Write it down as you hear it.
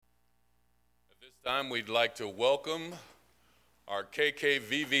Time we'd like to welcome our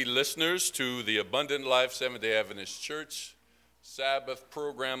KKVV listeners to the Abundant Life Seventh-day Adventist Church Sabbath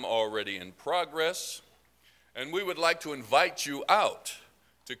program already in progress. And we would like to invite you out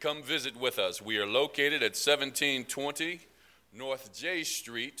to come visit with us. We are located at 1720 North J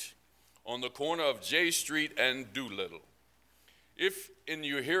Street on the corner of J Street and Doolittle. If in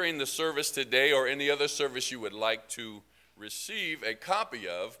you hearing the service today or any other service you would like to receive a copy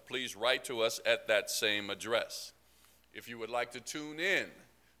of, please write to us at that same address. If you would like to tune in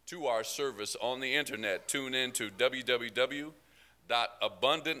to our service on the internet, tune in to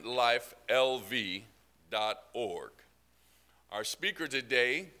www.abundantlifelv.org. Our speaker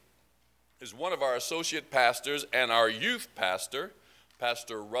today is one of our associate pastors and our youth pastor,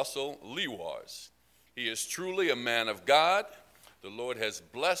 Pastor Russell Lewars. He is truly a man of God. The Lord has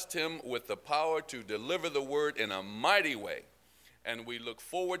blessed him with the power to deliver the word in a mighty way, and we look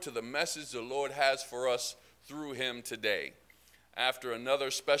forward to the message the Lord has for us through him today. After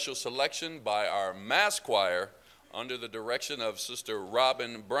another special selection by our mass choir under the direction of Sister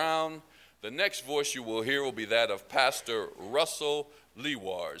Robin Brown, the next voice you will hear will be that of Pastor Russell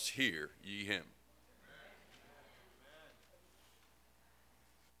Lewars. Hear ye him.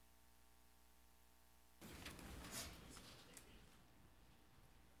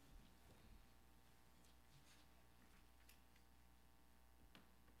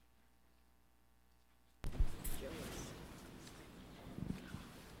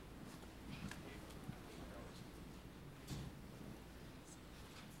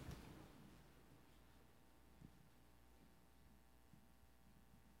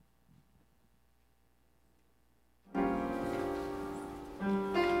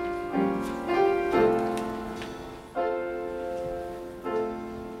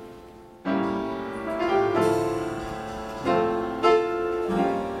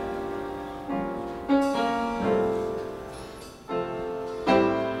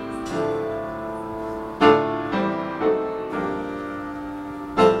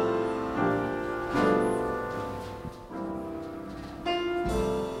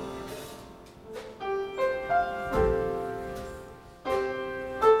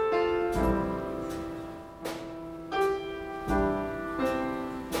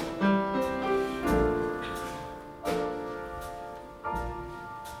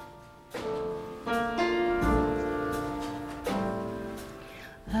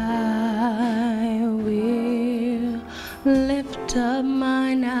 Up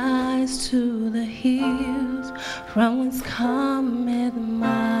mine eyes to the hills, from whence cometh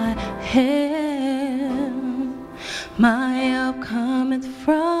my help. My help cometh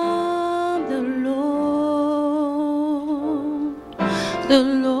from the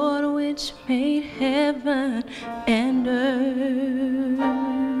Lord which made heaven and earth.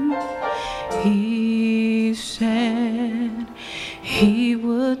 He said he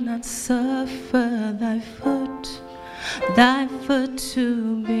would not suffer thy foot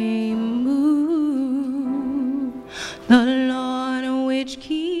to be moved. The Lord which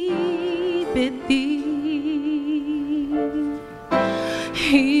keepeth thee,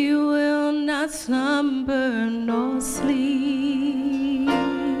 he will not slumber nor sleep.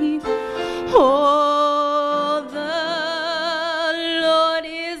 Oh, the Lord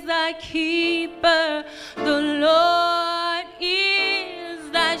is thy keeper, the Lord is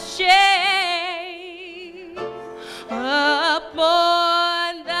thy shade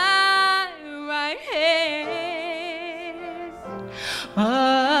upon thy right hand,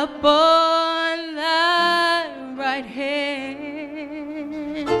 upon thy right hand.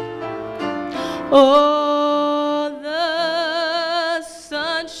 Oh, the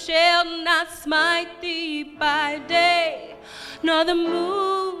sun shall not smite thee by day, nor the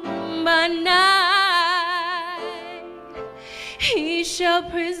moon by night. He shall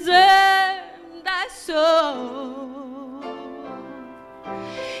preserve thy soul,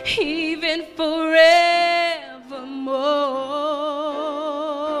 even forevermore.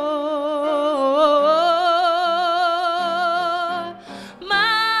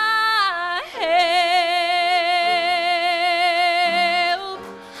 My help,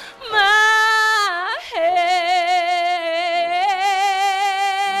 my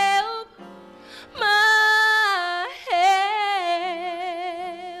help, my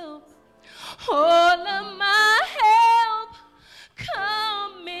help. All of my help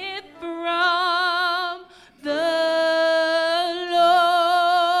cometh from the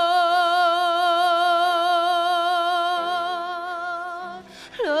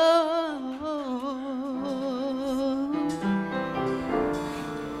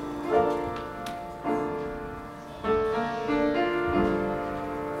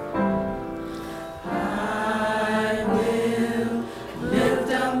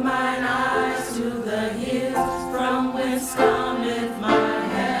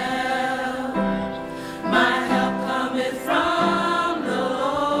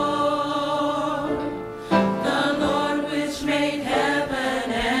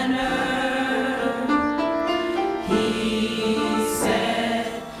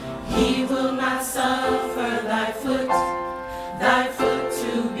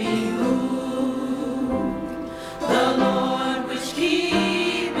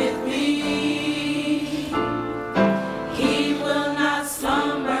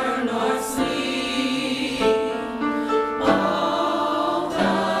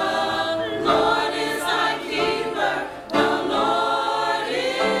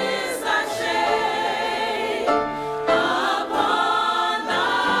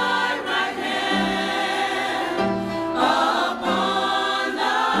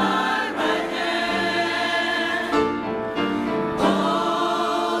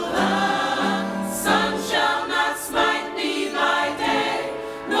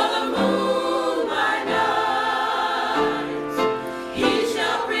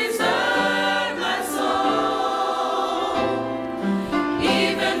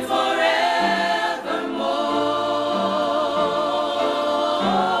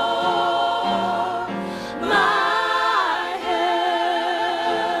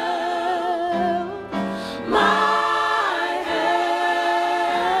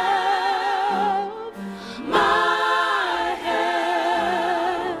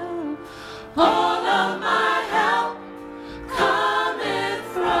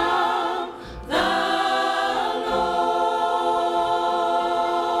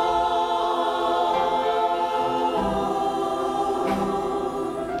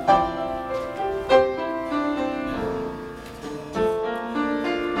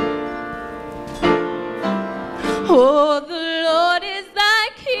Oh, the Lord is thy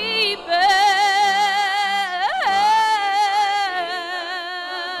keeper.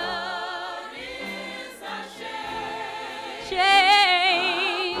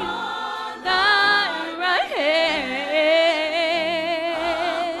 Shade thy right hand.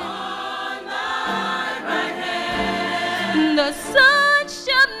 The sun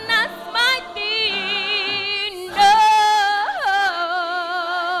shall not smite thee, no,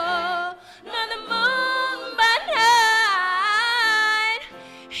 nor the moon by night.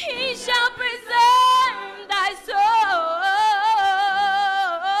 He shall preserve thy soul,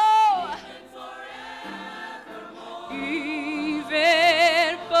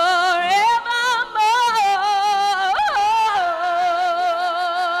 even forevermore.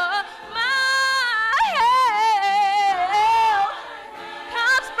 My help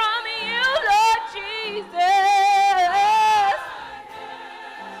comes from you, Lord Jesus.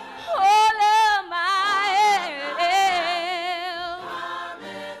 All of my help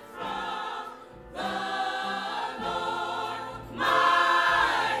cometh from the Lord.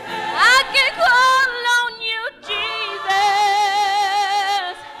 I can call on you, Jesus,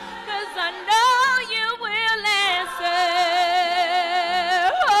 'cause I know you will answer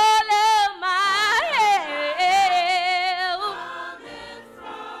all of my help.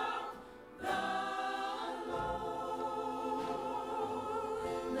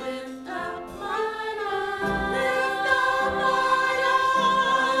 Lift up mine eyes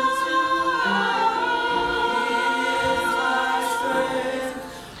unto thee.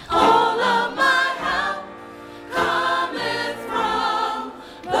 All of my help cometh from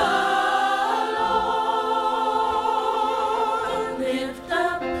the Lord. Lift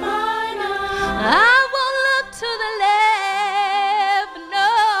up mine eyes. I won't look to the left,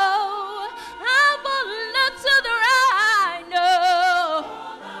 no. I won't look to the right, no.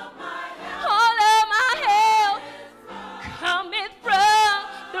 All of my help cometh from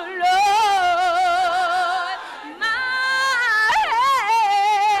the Lord. My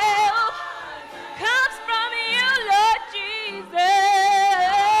help comes from you, Lord Jesus.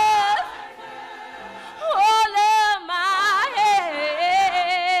 All of my help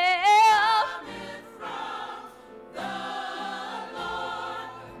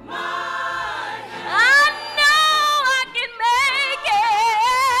I know I can make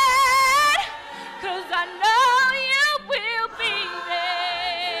it, 'cause I know you will be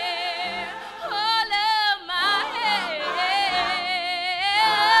there. All of my help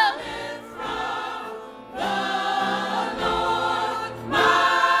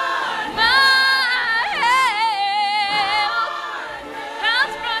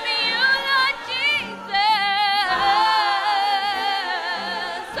comes from you, Lord Jesus.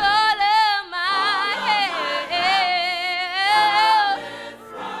 All of my help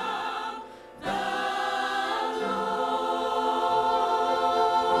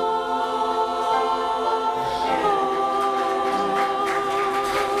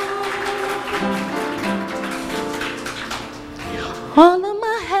all of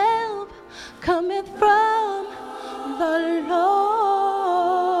my help cometh from the Lord.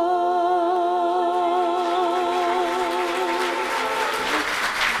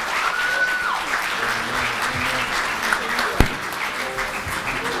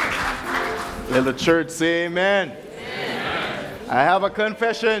 Let the church say amen. I have a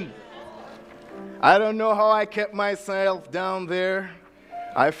confession. I don't know how I kept myself down there.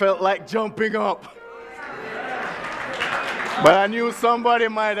 I felt like jumping up. But I knew somebody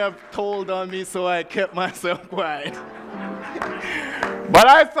might have told on me, so I kept myself quiet. But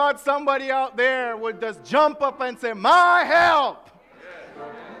I thought somebody out there would just jump up and say, my help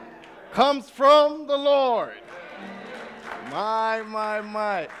comes from the Lord.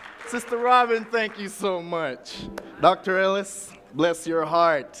 My. Sister Robin, thank you so much. Dr. Ellis, bless your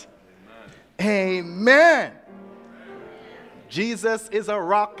heart. Amen. Jesus is a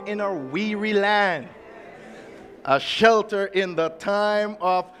rock in a weary land, a shelter in the time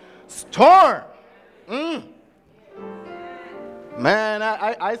of storm. Man,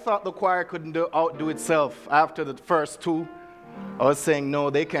 I thought the choir couldn't outdo itself after the first two. I was saying, no,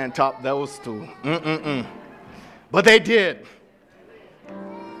 they can't top those two. But they did.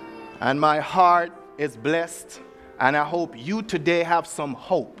 And my heart is blessed, and I hope you today have some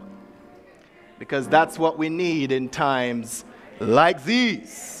hope, because that's what we need in times like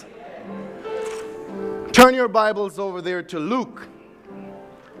these. Turn your Bibles over there to Luke.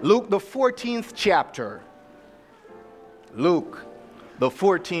 Luke, the 14th chapter. Luke, the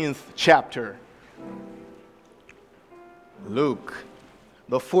 14th chapter. Luke,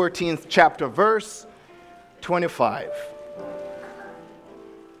 the 14th chapter, verse 25.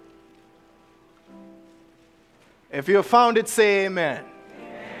 If you found it, say amen.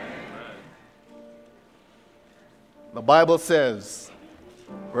 The Bible says,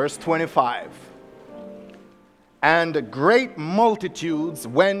 verse 25, and great multitudes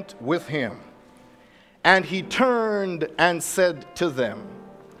went with him, and he turned and said to them,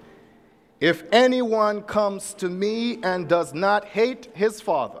 if anyone comes to me and does not hate his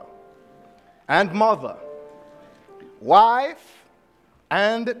father and mother, wife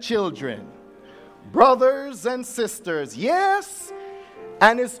and children, brothers and sisters, yes,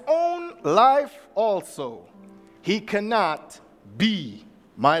 and his own life also, he cannot be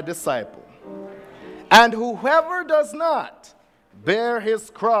my disciple. And whoever does not bear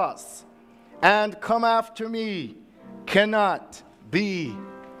his cross and come after me cannot be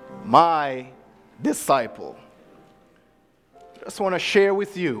my disciple. I just want to share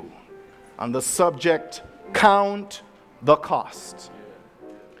with you on the subject, count the cost.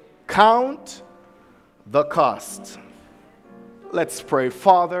 Count the cost. Let's pray.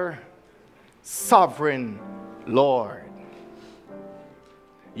 Father, sovereign Lord,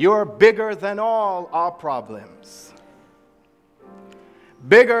 you're bigger than all our problems,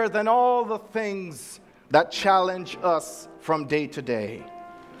 bigger than all the things that challenge us from day to day.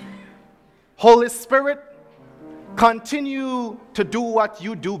 Holy Spirit, continue to do what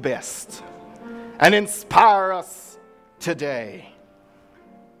you do best and inspire us today.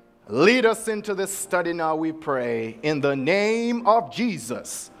 Lead us into this study now, we pray, in the name of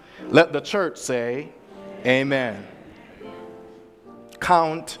Jesus. Let the church say, amen.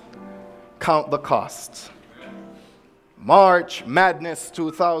 Count the cost. March Madness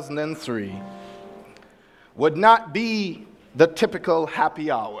 2003 would not be the typical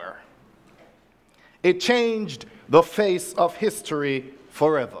happy hour. It changed the face of history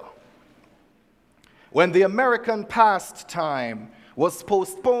forever. When the American pastime was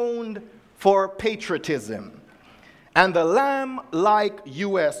postponed for patriotism, and the lamb-like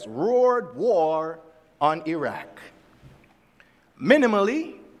U.S. roared war on Iraq.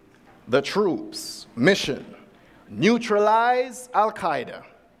 Minimally, the troops' mission: neutralize Al-Qaeda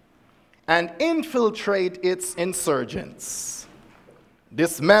and infiltrate its insurgents,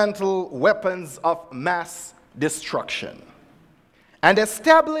 dismantle weapons of mass destruction, and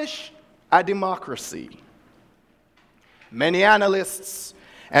establish a democracy. Many analysts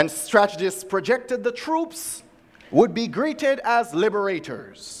and strategists projected the troops would be greeted as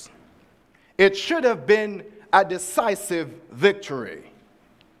liberators. It should have been a decisive victory.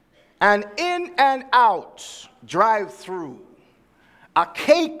 An in and out drive-through, a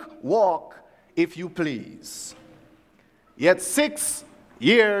cakewalk, if you please. Yet 6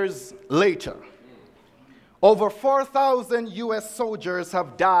 years later, over 4,000 U.S. soldiers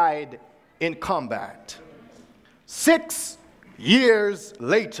have died in combat. 6 years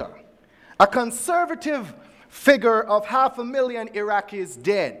later, a conservative figure of 500,000 Iraqis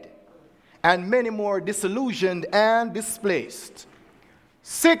dead, and many more disillusioned and displaced.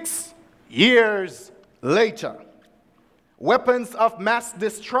 6 years later, weapons of mass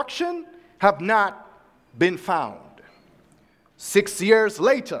destruction have not been found. 6 years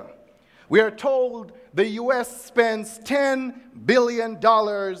later, we are told the U.S. spends $10 billion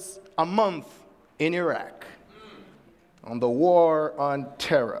a month in Iraq on the war on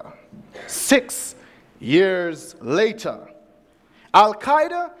terror. 6 years later,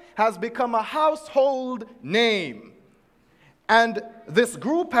 Al-Qaeda has become a household name, and this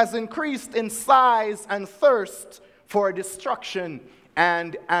group has increased in size and thirst for destruction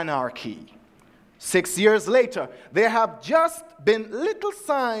and anarchy. 6 years later, there have just been little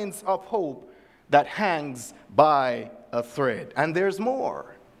signs of hope that hangs by a thread. And there's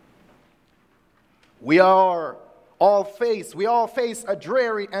more. We all face a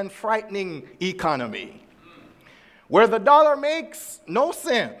dreary and frightening economy where the dollar makes no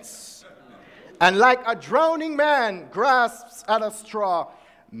sense. And like a drowning man grasps at a straw,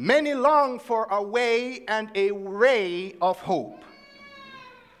 many long for a way and a ray of hope.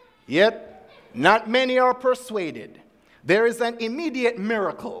 Yet, not many are persuaded. There is an immediate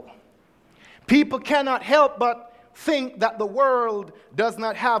miracle. People cannot help but think that the world does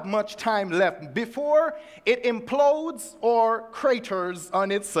not have much time left before it implodes or craters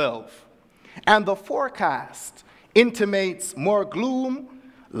on itself. And the forecast intimates more gloom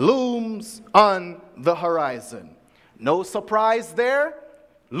looms on the horizon. No surprise there.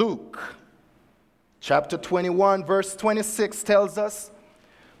 Luke chapter 21, verse 26 tells us,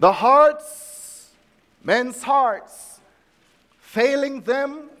 men's hearts, failing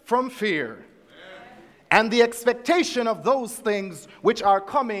them from fear and the expectation of those things which are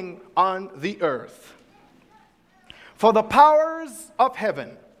coming on the earth. For the powers of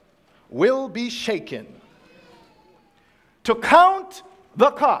heaven will be shaken. To count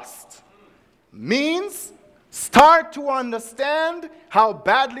the cost means start to understand how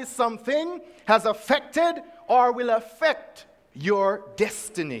badly something has affected or will affect your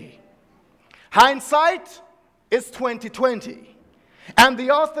destiny. Hindsight is 20/20. And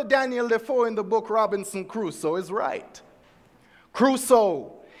the author Daniel Defoe in the book Robinson Crusoe is right.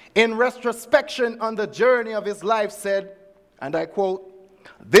 Crusoe, in retrospection on the journey of his life, said, and I quote,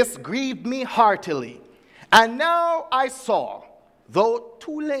 "This grieved me heartily, and now I saw, though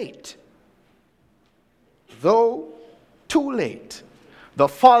too late, the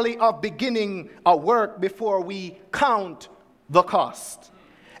folly of beginning a work before we count the cost,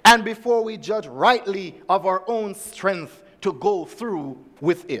 and before we judge rightly of our own strength to go through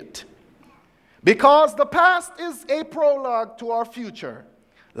with it. Because the past is a prologue to our future,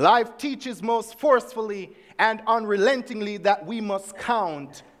 life teaches most forcefully and unrelentingly that we must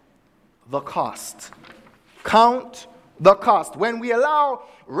count the cost. Count the cost. When we allow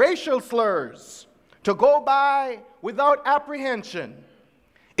racial slurs to go by without apprehension,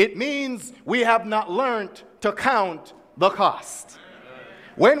 it means we have not learned to count the cost.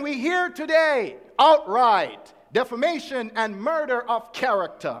 When we hear today outright defamation and murder of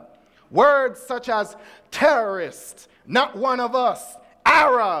character, words such as terrorist, not one of us,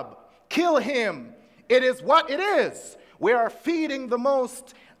 Arab, kill him, it is what it is. We are feeding the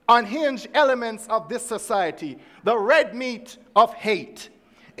most unhinged elements of this society, the red meat of hate,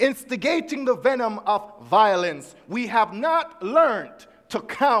 instigating the venom of violence. We have not learned to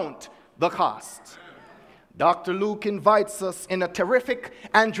count the cost. Dr. Luke invites us in a terrific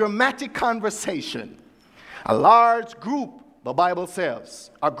and dramatic conversation. A large group, the Bible says,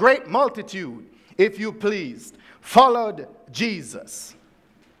 a great multitude, if you please, followed Jesus,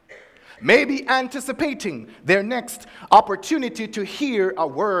 maybe anticipating their next opportunity to hear a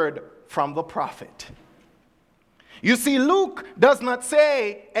word from the prophet. You see, Luke does not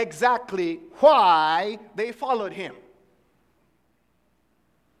say exactly why they followed him.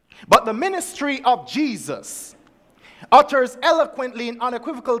 But the ministry of Jesus utters eloquently in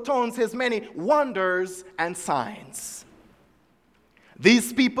unequivocal tones his many wonders and signs.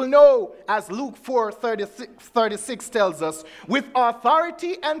 These people know, as Luke 4:36 tells us, with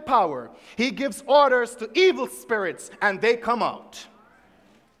authority and power, he gives orders to evil spirits and they come out.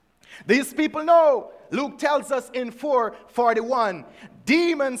 These people know, Luke tells us in 4:41,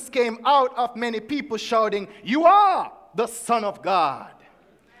 demons came out of many people shouting, "You are the Son of God."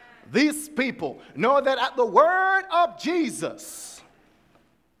 These people know that at the word of Jesus,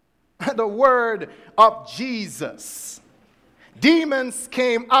 demons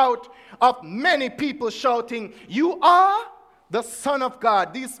came out of many people shouting, "You are the Son of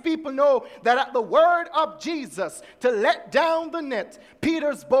God." These people know that at the word of Jesus to let down the net,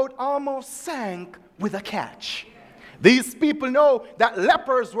 Peter's boat almost sank with a catch. These people know that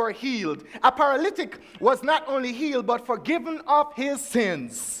lepers were healed. A paralytic was not only healed but forgiven of his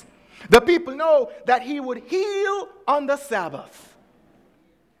sins. The people know that he would heal on the Sabbath.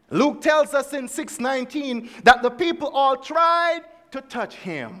 Luke tells us in 6:19 that the people all tried to touch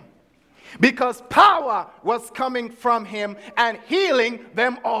him because power was coming from him and healing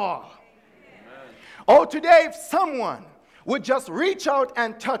them all. Amen. Oh, today if someone would just reach out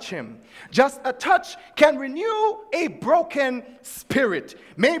and touch him, just a touch can renew a broken spirit.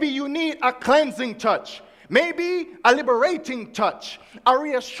 Maybe you need a cleansing touch. Maybe a liberating touch, a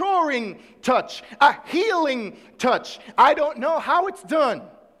reassuring touch, a healing touch. I don't know how it's done.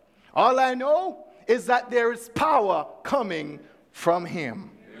 All I know is that there is power coming from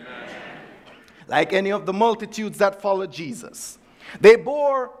him. Amen. Like any of the multitudes that followed Jesus, they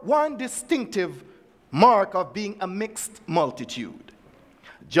bore one distinctive mark of being a mixed multitude,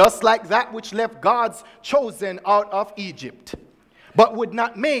 just like that which left God's chosen out of Egypt, but would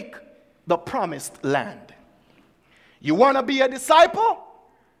not make the promised land. You want to be a disciple?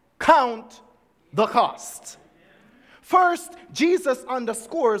 Count the cost. First, Jesus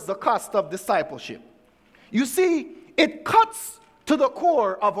underscores the cost of discipleship. You see, it cuts to the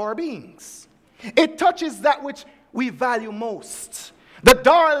core of our beings. It touches that which we value most, the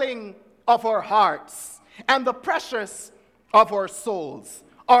darling of our hearts and the precious of our souls,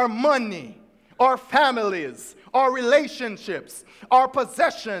 our money, our families, our relationships, our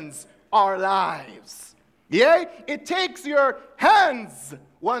possessions, our lives. Yeah, it takes your hands,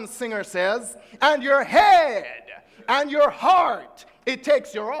 one singer says, and your head and your heart. It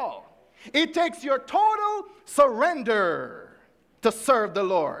takes your all. It takes your total surrender to serve the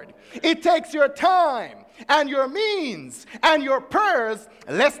Lord. It takes your time and your means and your prayers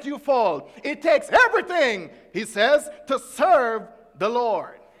lest you fall. It takes everything, he says, to serve the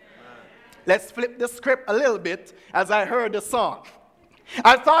Lord. let's flip the script a little bit as I heard the song.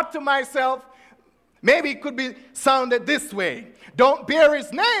 I thought to myself, maybe it could be sounded this way. Don't bear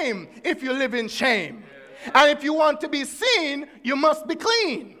his name if you live in shame. And if you want to be seen, you must be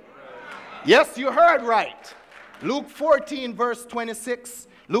clean. Yes, you heard right. Luke 14 verse 26.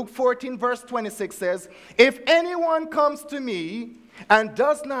 Luke 14 verse 26 says, if anyone comes to me and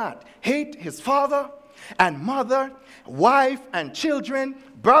does not hate his father and mother, wife and children,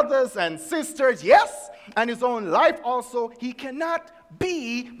 brothers and sisters, yes, and his own life also, he cannot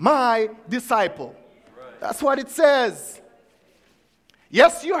be my disciple. That's what it says.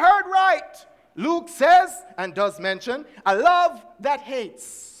 Yes, you heard right. Luke says and does mention a love that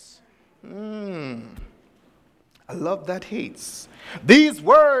hates. A love that hates. These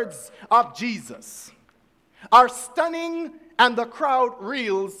words of Jesus are stunning, and the crowd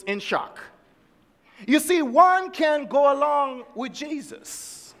reels in shock. You see, one can go along with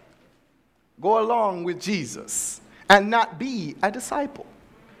Jesus. Go along with Jesus and not be a disciple.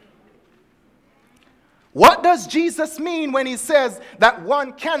 What does Jesus mean when he says that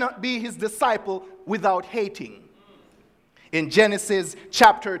one cannot be his disciple without hating? In Genesis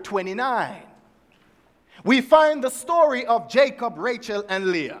chapter 29, we find the story of Jacob, Rachel, and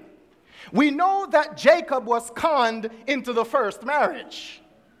Leah. We know that Jacob was conned into the first marriage.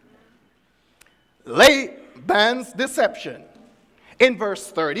 Laban's deception. In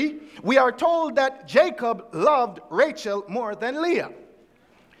verse 30, we are told that Jacob loved Rachel more than Leah.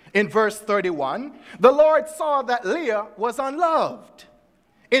 In verse 31, the Lord saw that Leah was unloved.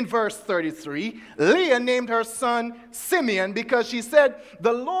 In verse 33, Leah named her son Simeon because she said,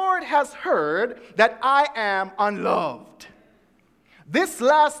 the Lord has heard that I am unloved. This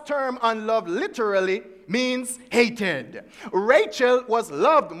last term, unloved, literally means hated. Rachel was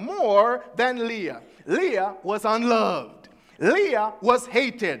loved more than Leah. Leah was unloved. Leah was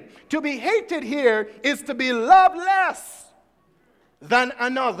hated. To be hated here is to be loved less than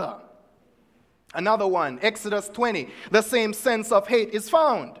another. Another one, Exodus 20, the same sense of hate is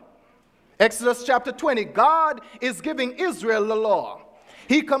found. Exodus chapter 20, God is giving Israel the law.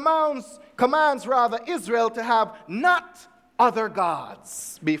 He commands Israel to have not other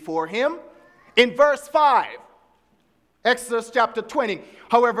gods before him. In verse 5, Exodus chapter 20,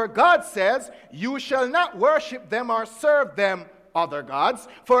 however, God says, you shall not worship them or serve them other gods,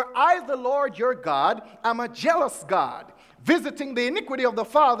 for I, the Lord your God, am a jealous God, visiting the iniquity of the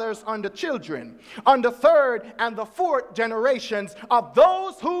fathers on the children, on the third and the fourth generations of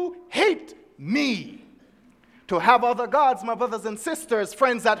those who hate me. To have other gods, my brothers and sisters,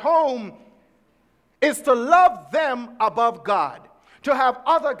 friends at home, is to love them above God. To have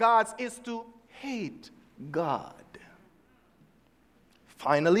other gods is to hate God.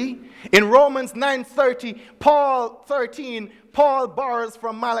 Finally, in Romans 9:30, Paul borrows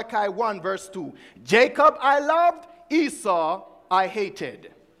from Malachi 1 verse 2. Jacob I loved, Esau I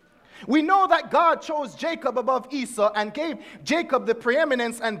hated. We know that God chose Jacob above Esau and gave Jacob the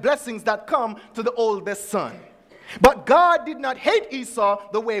preeminence and blessings that come to the oldest son. But God did not hate Esau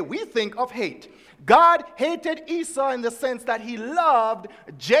the way we think of hate. God hated Esau in the sense that he loved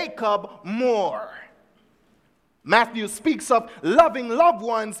Jacob more. Matthew speaks of loving loved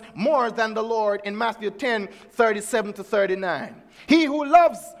ones more than the Lord in Matthew 10:37-39. He who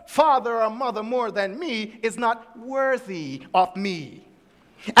loves father or mother more than me is not worthy of me.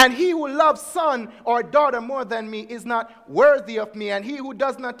 And he who loves son or daughter more than me is not worthy of me. And he who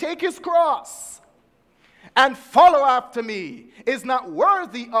does not take his cross and follow after me is not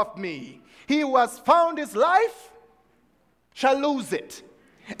worthy of me. He who has found his life shall lose it.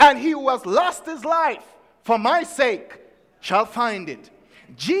 And he who has lost his life for my sake shall find it.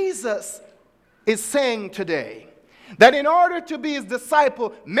 Jesus is saying today that in order to be his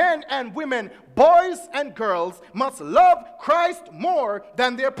disciple, men and women, boys and girls must love Christ more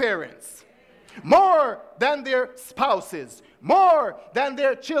than their parents, more than their spouses, more than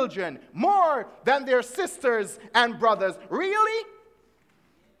their children, more than their sisters and brothers. Really?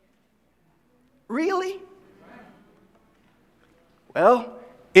 Really? Well,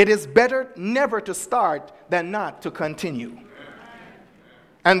 it is better never to start than not to continue.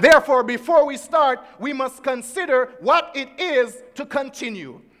 And therefore, before we start, we must consider what it is to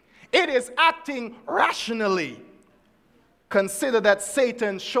continue. It is acting rationally. Consider that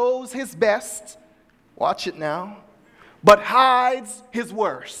Satan shows his best, watch it now, but hides his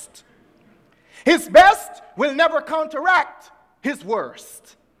worst. His best will never counteract his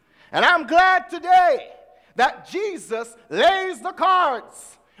worst. And I'm glad today that Jesus lays the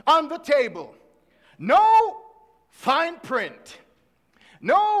cards on the table. No fine print,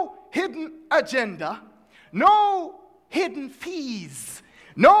 no hidden agenda, no hidden fees,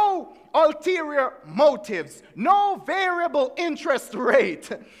 no ulterior motives, no variable interest rate,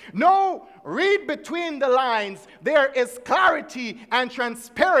 no read between the lines. There is clarity and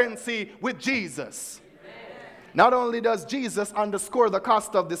transparency with Jesus. Not only does Jesus underscore the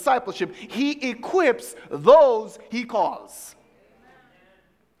cost of discipleship, he equips those he calls.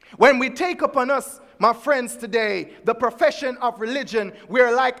 When we take upon us, my friends, today, the profession of religion,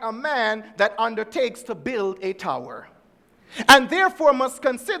 we're like a man that undertakes to build a tower, and therefore must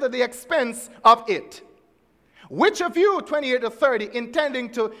consider the expense of it. Which of you, 28 to 30,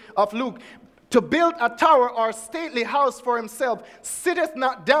 intending of Luke, to build a tower or stately house for himself, sitteth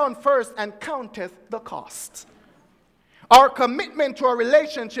not down first and counteth the cost? Our commitment to a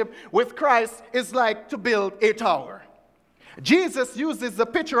relationship with Christ is like to build a tower. Jesus uses the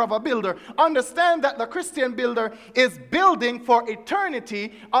picture of a builder. Understand that the Christian builder is building for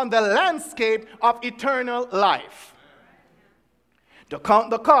eternity on the landscape of eternal life. To count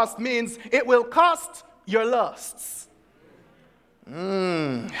the cost means it will cost your lusts.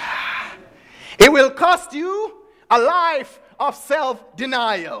 It will cost you a life of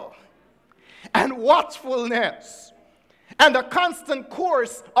self-denial and watchfulness and a constant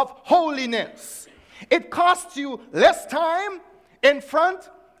course of holiness. It costs you less time in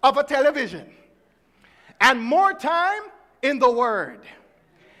front of a television and more time in the Word.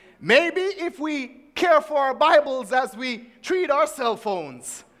 Maybe if we care for our Bibles as we treat our cell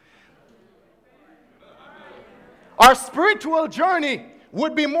phones, our spiritual journey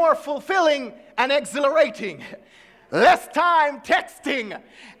would be more fulfilling and exhilarating. Less time texting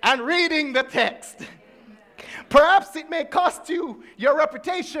and reading the text. Perhaps it may cost you your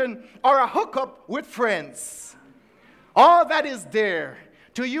reputation or a hookup with friends. All that is dear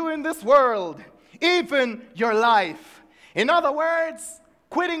to you in this world, even your life. In other words,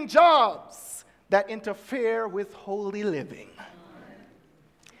 quitting jobs that interfere with holy living.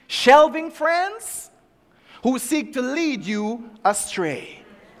 Shelving friends who seek to lead you astray.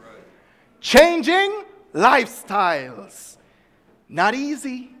 Changing lifestyles. Not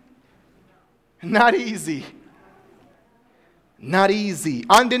easy. Not easy. Not easy.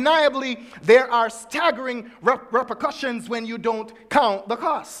 Undeniably, there are staggering repercussions when you don't count the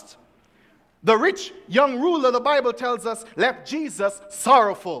cost. The rich young ruler, the Bible tells us, left Jesus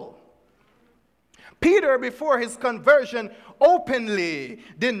sorrowful. Peter, before his conversion, openly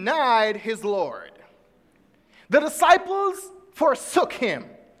denied his Lord. The disciples forsook him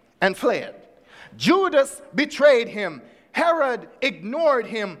and fled. Judas betrayed him. Herod ignored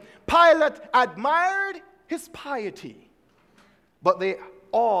him. Pilate admired his piety. But they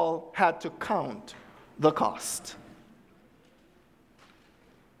all had to count the cost.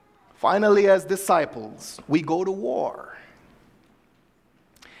 Finally, as disciples, we go to war.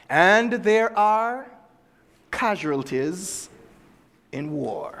 And there are casualties in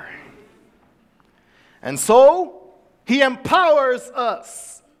war. And so, he empowers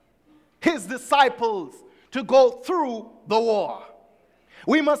us, his disciples, to go through the war.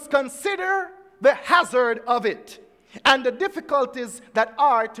 We must consider the hazard of it and the difficulties that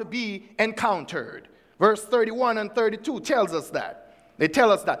are to be encountered. Verse 31 and 32 tells us that. They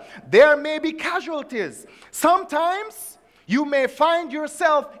tell us that there may be casualties. Sometimes you may find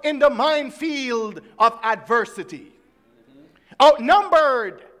yourself in the minefield of adversity,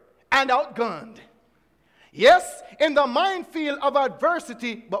 outnumbered and outgunned. Yes, in the minefield of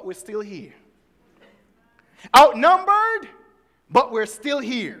adversity, but we're still here. Outnumbered, but we're still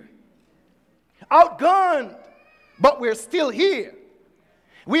here. Outgunned, but we're still here.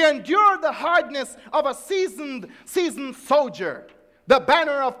 We endure the hardness of a seasoned soldier, the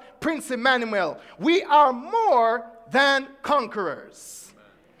banner of Prince Emmanuel. We are more than conquerors.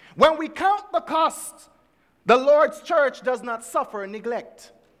 When we count the cost, the Lord's church does not suffer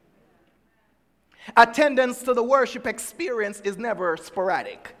neglect. Attendance to the worship experience is never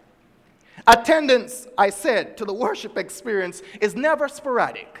sporadic. Attendance, I said, to the worship experience is never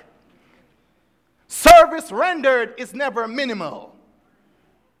sporadic. Service rendered is never minimal.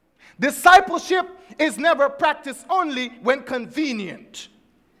 Discipleship is never practiced only when convenient.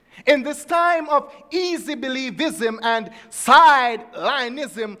 In this time of easy believism and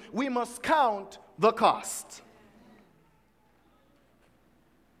sidelinism, we must count the cost.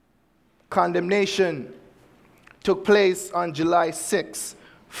 Condemnation took place on July 6,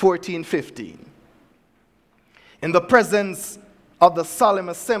 1415. In the presence of the solemn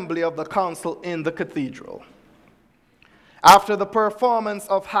assembly of the council in the cathedral. After the performance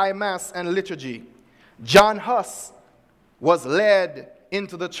of High Mass and liturgy, John Huss was led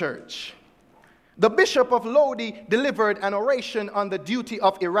into the church. The Bishop of Lodi delivered an oration on the duty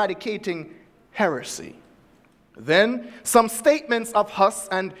of eradicating heresy. Then some statements of Huss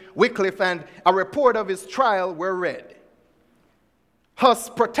and Wycliffe and a report of his trial were read. Huss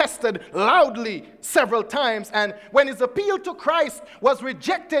protested loudly several times, and when his appeal to Christ was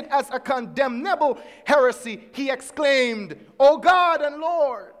rejected as a condemnable heresy, he exclaimed, "O God and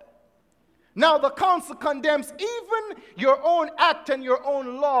Lord, now the council condemns even your own act and your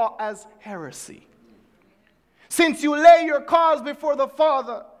own law as heresy. Since you lay your cause before the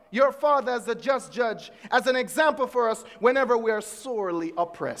Father, your Father as a just judge, as an example for us whenever we are sorely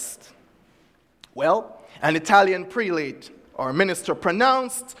oppressed." Well, an Italian prelate or minister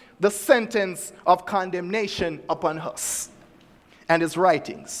pronounced the sentence of condemnation upon Huss and his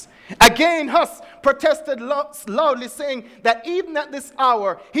writings. Again, Huss protested loudly, saying that even at this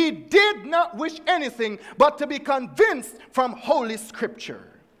hour, he did not wish anything but to be convinced from Holy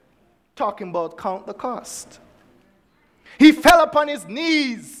Scripture. Talking about count the cost. He fell upon his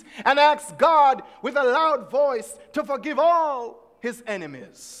knees and asked God with a loud voice to forgive all his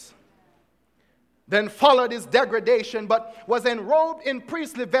enemies. Then followed his degradation, but was enrobed in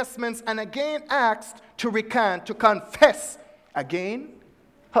priestly vestments and again asked to recant, to confess. Again,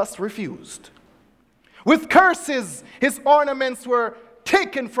 Huss refused. With curses, his ornaments were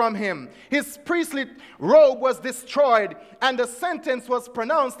taken from him. His priestly robe was destroyed, and the sentence was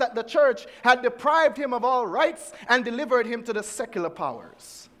pronounced that the church had deprived him of all rights and delivered him to the secular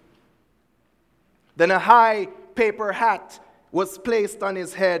powers. Then a high paper hat was placed on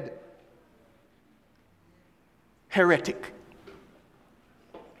his head. Heretic.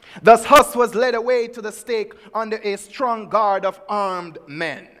 Thus Huss was led away to the stake under a strong guard of armed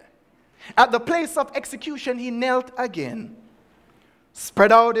men. At the place of execution, he knelt again,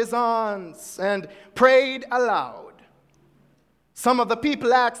 spread out his arms, and prayed aloud. Some of the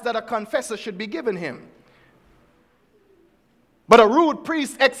people asked that a confessor should be given him. But a rude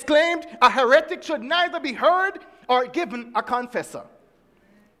priest exclaimed, "A heretic should neither be heard or given a confessor."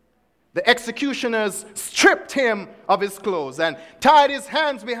 The executioners stripped him of his clothes and tied his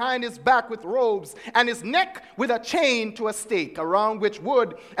hands behind his back with ropes and his neck with a chain to a stake, around which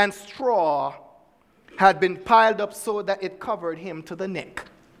wood and straw had been piled up so that it covered him to the neck.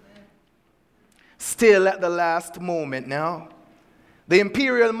 Still at the last moment now, the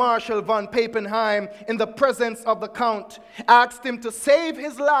Imperial Marshal von Pappenheim, in the presence of the Count, asked him to save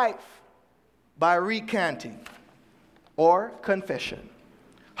his life by recanting or confession.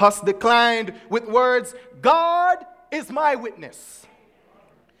 Huss declined with words, "God is my witness,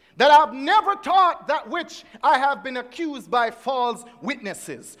 that I've never taught that which I have been accused by false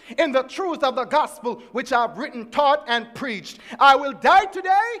witnesses. In the truth of the gospel which I've written, taught, and preached, I will die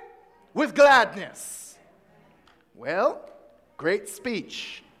today with gladness." Well, great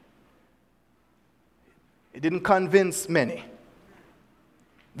speech. It didn't convince many.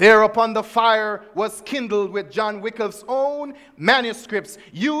 Thereupon the fire was kindled with John Wycliffe's own manuscripts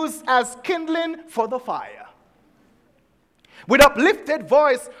used as kindling for the fire. With uplifted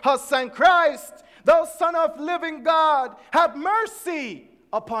voice, Huss sang, "Christ, thou Son of living God, have mercy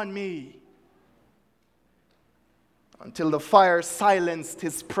upon me." Until the fire silenced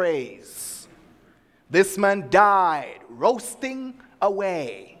his praise. This man died roasting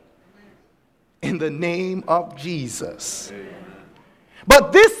away in the name of Jesus. Amen.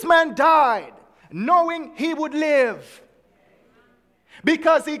 But this man died knowing he would live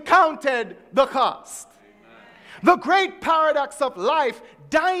because he counted the cost. The great paradox of life,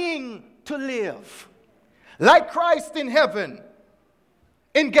 dying to live. Like Christ in heaven,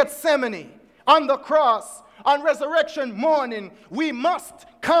 in Gethsemane, on the cross, on resurrection morning, we must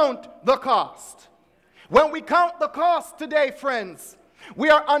count the cost. When we count the cost today, friends, we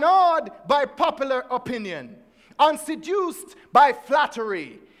are unawed by popular opinion, unseduced by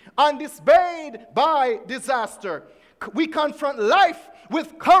flattery, undismayed by disaster. We confront life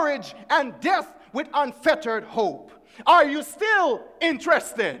with courage and death with unfettered hope. Are you still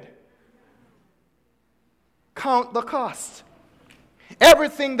interested? Count the cost.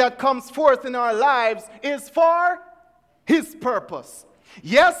 Everything that comes forth in our lives is for His purpose.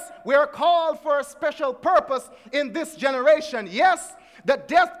 Yes, we are called for a special purpose in this generation. Yes, the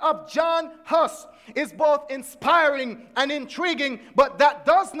death of John Huss is both inspiring and intriguing, but that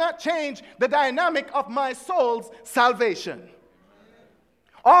does not change the dynamic of my soul's salvation.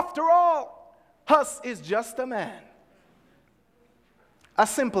 After all, Huss is just a man, a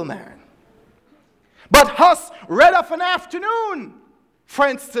simple man. But Huss read of an afternoon,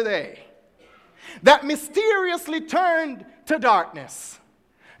 friends, today, that mysteriously turned to darkness.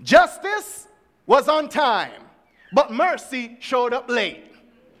 Justice was on time, but mercy showed up late.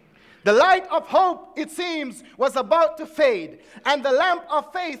 The light of hope, it seems, was about to fade, and the lamp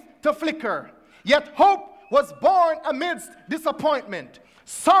of faith to flicker. Yet hope was born amidst disappointment,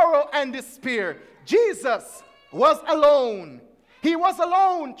 sorrow, and despair. Jesus was alone. He was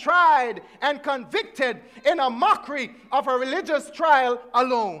alone, tried and convicted in a mockery of a religious trial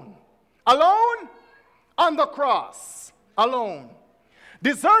alone. Alone on the cross, alone.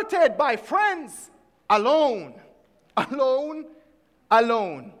 Deserted by friends, alone. Alone,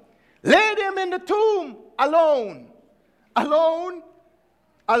 alone. Laid him in the tomb, alone. Alone,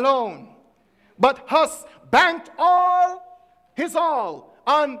 alone. But Huss banked all his all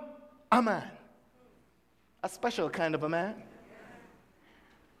on a man. A special kind of a man.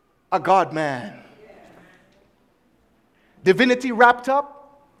 A God man. Divinity wrapped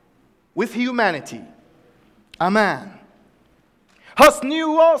up with humanity. A man. Huss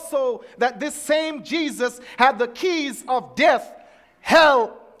knew also that this same Jesus had the keys of death,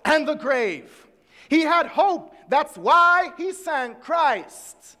 hell, and the grave. He had hope. That's why he sang,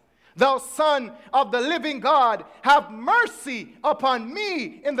 Christ, thou Son of the living God, have mercy upon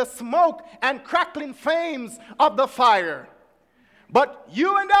me in the smoke and crackling flames of the fire. But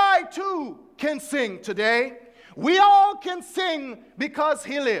you and I too can sing today. We all can sing because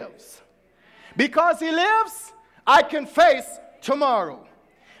he lives. Because he lives, I can face tomorrow.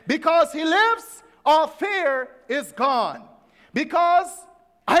 Because he lives, all fear is gone. Because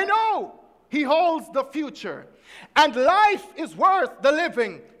I know he holds the future. And life is worth the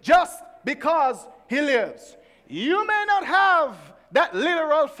living just because he lives. You may not have that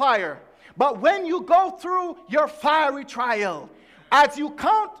literal fire, but when you go through your fiery trial, as you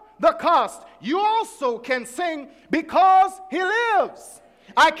count the cost, you also can sing, because he lives,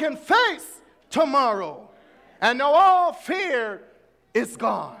 I can face tomorrow. And now all fear is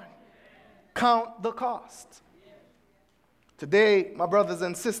gone. Count the cost. Today, my brothers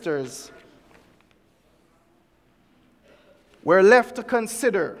and sisters, we're left to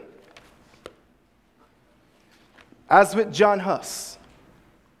consider, as with John Huss,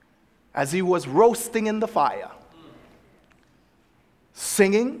 as he was roasting in the fire,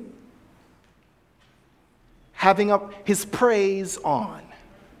 singing, having up his praise on.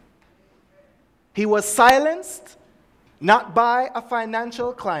 He was silenced not by a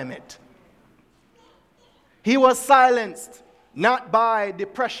financial climate. He was silenced not by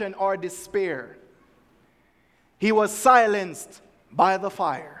depression or despair. He was silenced by the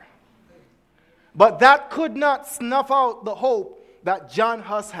fire. But that could not snuff out the hope that John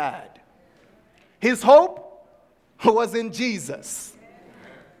Huss had. His hope was in Jesus.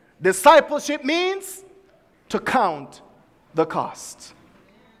 Discipleship means to count the cost.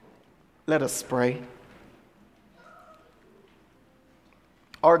 Let us pray.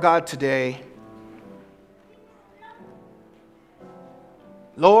 Our God, today,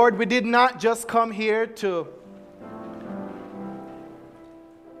 Lord, we did not just come here to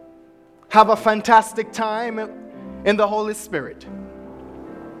have a fantastic time in the Holy Spirit.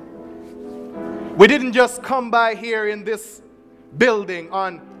 We didn't just come by here in this building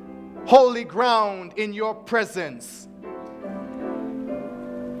on holy ground in your presence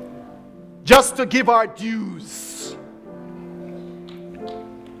just to give our dues.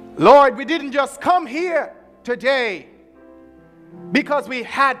 Lord, we didn't just come here today because we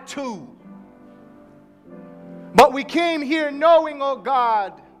had to, but we came here knowing, oh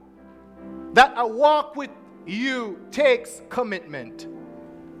God, that a walk with you takes commitment.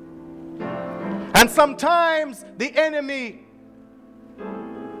 And sometimes the enemy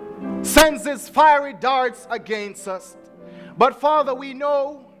sends his fiery darts against us. But Father, we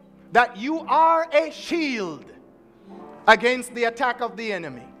know that you are a shield against the attack of the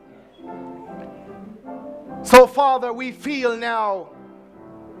enemy. So Father, we feel now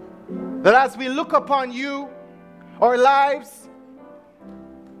that as we look upon you, our lives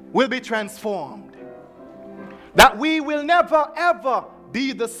will be transformed. That we will never ever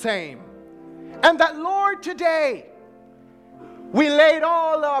be the same. And that, Lord, today we laid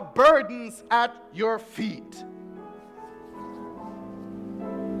all our burdens at your feet.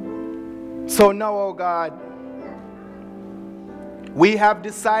 So now, oh God, we have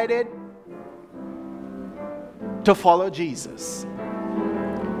decided to follow Jesus.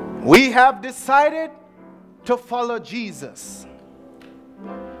 We have decided to follow Jesus.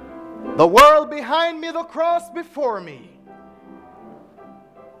 The world behind me, the cross before me.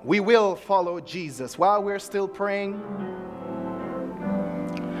 We will follow Jesus. While we're still praying,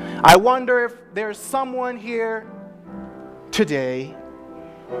 I wonder if there's someone here today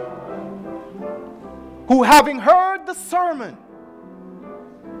who, having heard the sermon,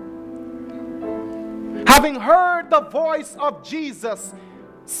 having heard the voice of Jesus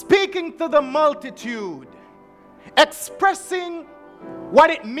speaking to the multitude, expressing what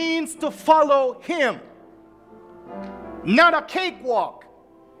it means to follow him, Not a cakewalk.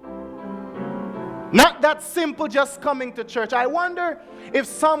 Not that simple just coming to church. I wonder if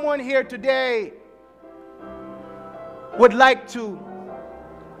someone here today would like to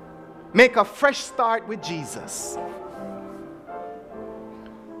make a fresh start with Jesus.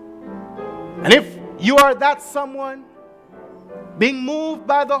 And if you are that someone being moved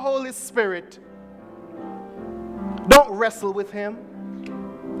by the Holy Spirit, don't wrestle with him.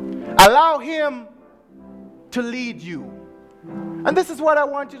 Allow him to lead you. And this is what I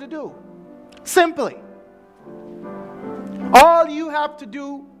want you to do. Simply, all you have to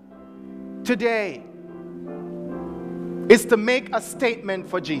do today is to make a statement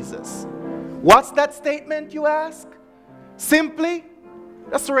for Jesus. What's that statement, you ask? Simply,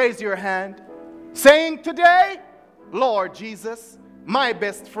 just raise your hand, saying, today, Lord Jesus, my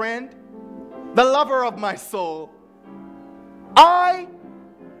best friend, the lover of my soul, I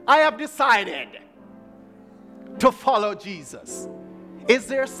have decided to follow Jesus. Is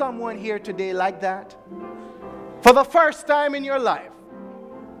there someone here today like that? For the first time in your life.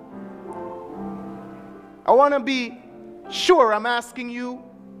 I want to be sure I'm asking you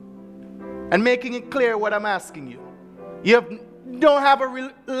and making it clear what I'm asking you. You don't have a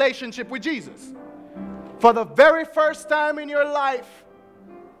relationship with Jesus. For the very first time in your life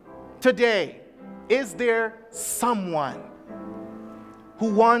today, is there someone who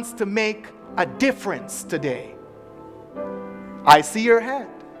wants to make a difference today? I see your hand.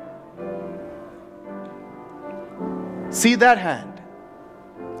 See that hand.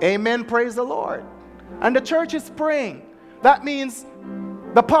 Amen. Praise the Lord. And the church is praying. That means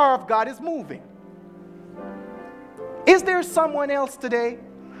the power of God is moving. Is there someone else today,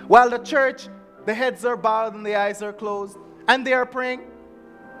 while the church, the heads are bowed and the eyes are closed, and they are praying?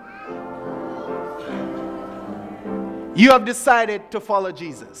 You have decided to follow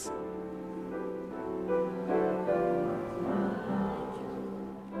Jesus.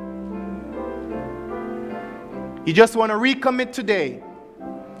 You just want to recommit today.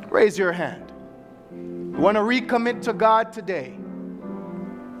 Raise your hand. You want to recommit to God today.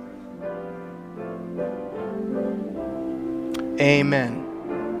 Amen.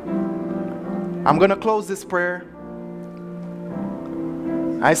 I'm going to close this prayer.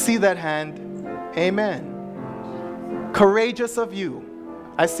 I see that hand. Amen. Courageous of you.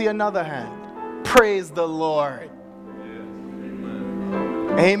 I see another hand. Praise the Lord.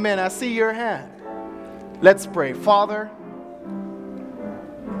 Amen. I see your hand. Let's pray. Father,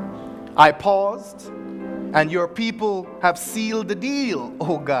 I paused, and your people have sealed the deal,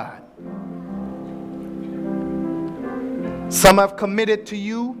 oh God. Some have committed to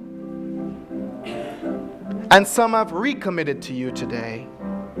you, and some have recommitted to you today.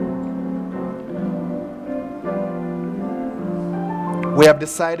 We have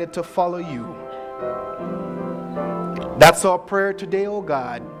decided to follow you. That's our prayer today, oh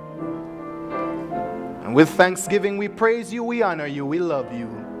God. And with thanksgiving, we praise you, we honor you, we love you.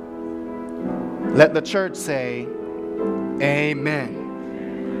 Let the church say, Amen.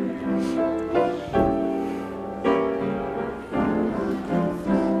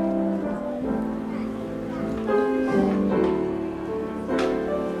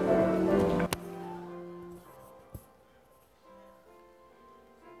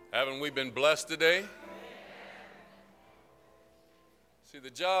 Haven't we been blessed today? See, the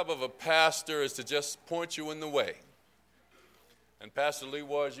job of a pastor is to just point you in the way. And Pastor Lee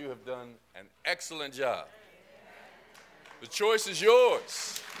Wars, you have done an excellent job. The choice is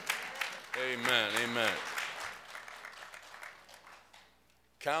yours. Amen, amen.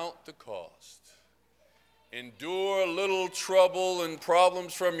 Count the cost. Endure a little trouble and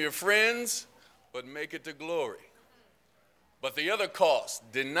problems from your friends, but make it to glory. But the other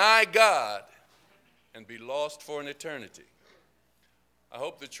cost, deny God and be lost for an eternity. I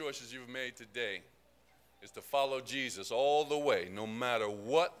hope the choices you've made today is to follow Jesus all the way, no matter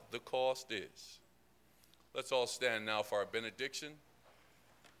what the cost is. Let's all stand now for our benediction.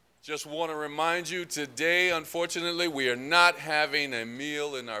 Just want to remind you today, unfortunately, we are not having a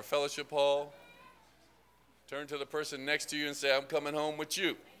meal in our fellowship hall. Turn to the person next to you and say, I'm coming home with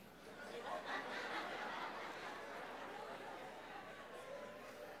you.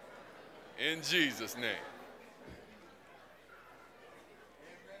 In Jesus' name.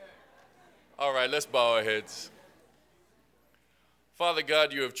 All right, let's bow our heads. Father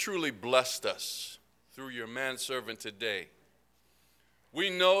God, you have truly blessed us through your manservant today.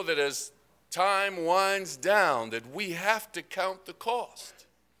 We know that as time winds down, that we have to count the cost,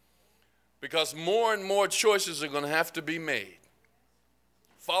 because more and more choices are going to have to be made,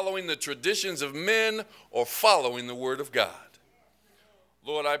 following the traditions of men or following the Word of God.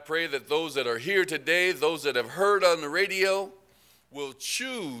 Lord, I pray that those that are here today, those that have heard on the radio, will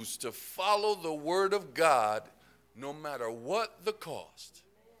choose to follow the word of God no matter what the cost.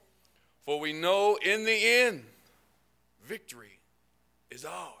 For we know in the end, victory is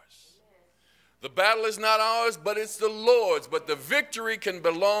ours. The battle is not ours, but it's the Lord's. But the victory can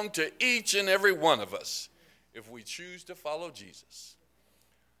belong to each and every one of us if we choose to follow Jesus.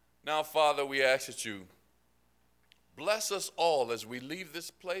 Now, Father, we ask that you bless us all as we leave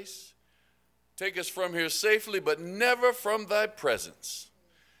this place. Take us from here safely, but never from thy presence.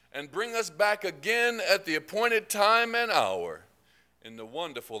 And bring us back again at the appointed time and hour. In the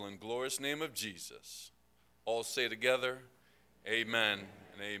wonderful and glorious name of Jesus. All say together, amen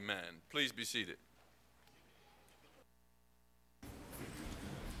and amen. Please be seated.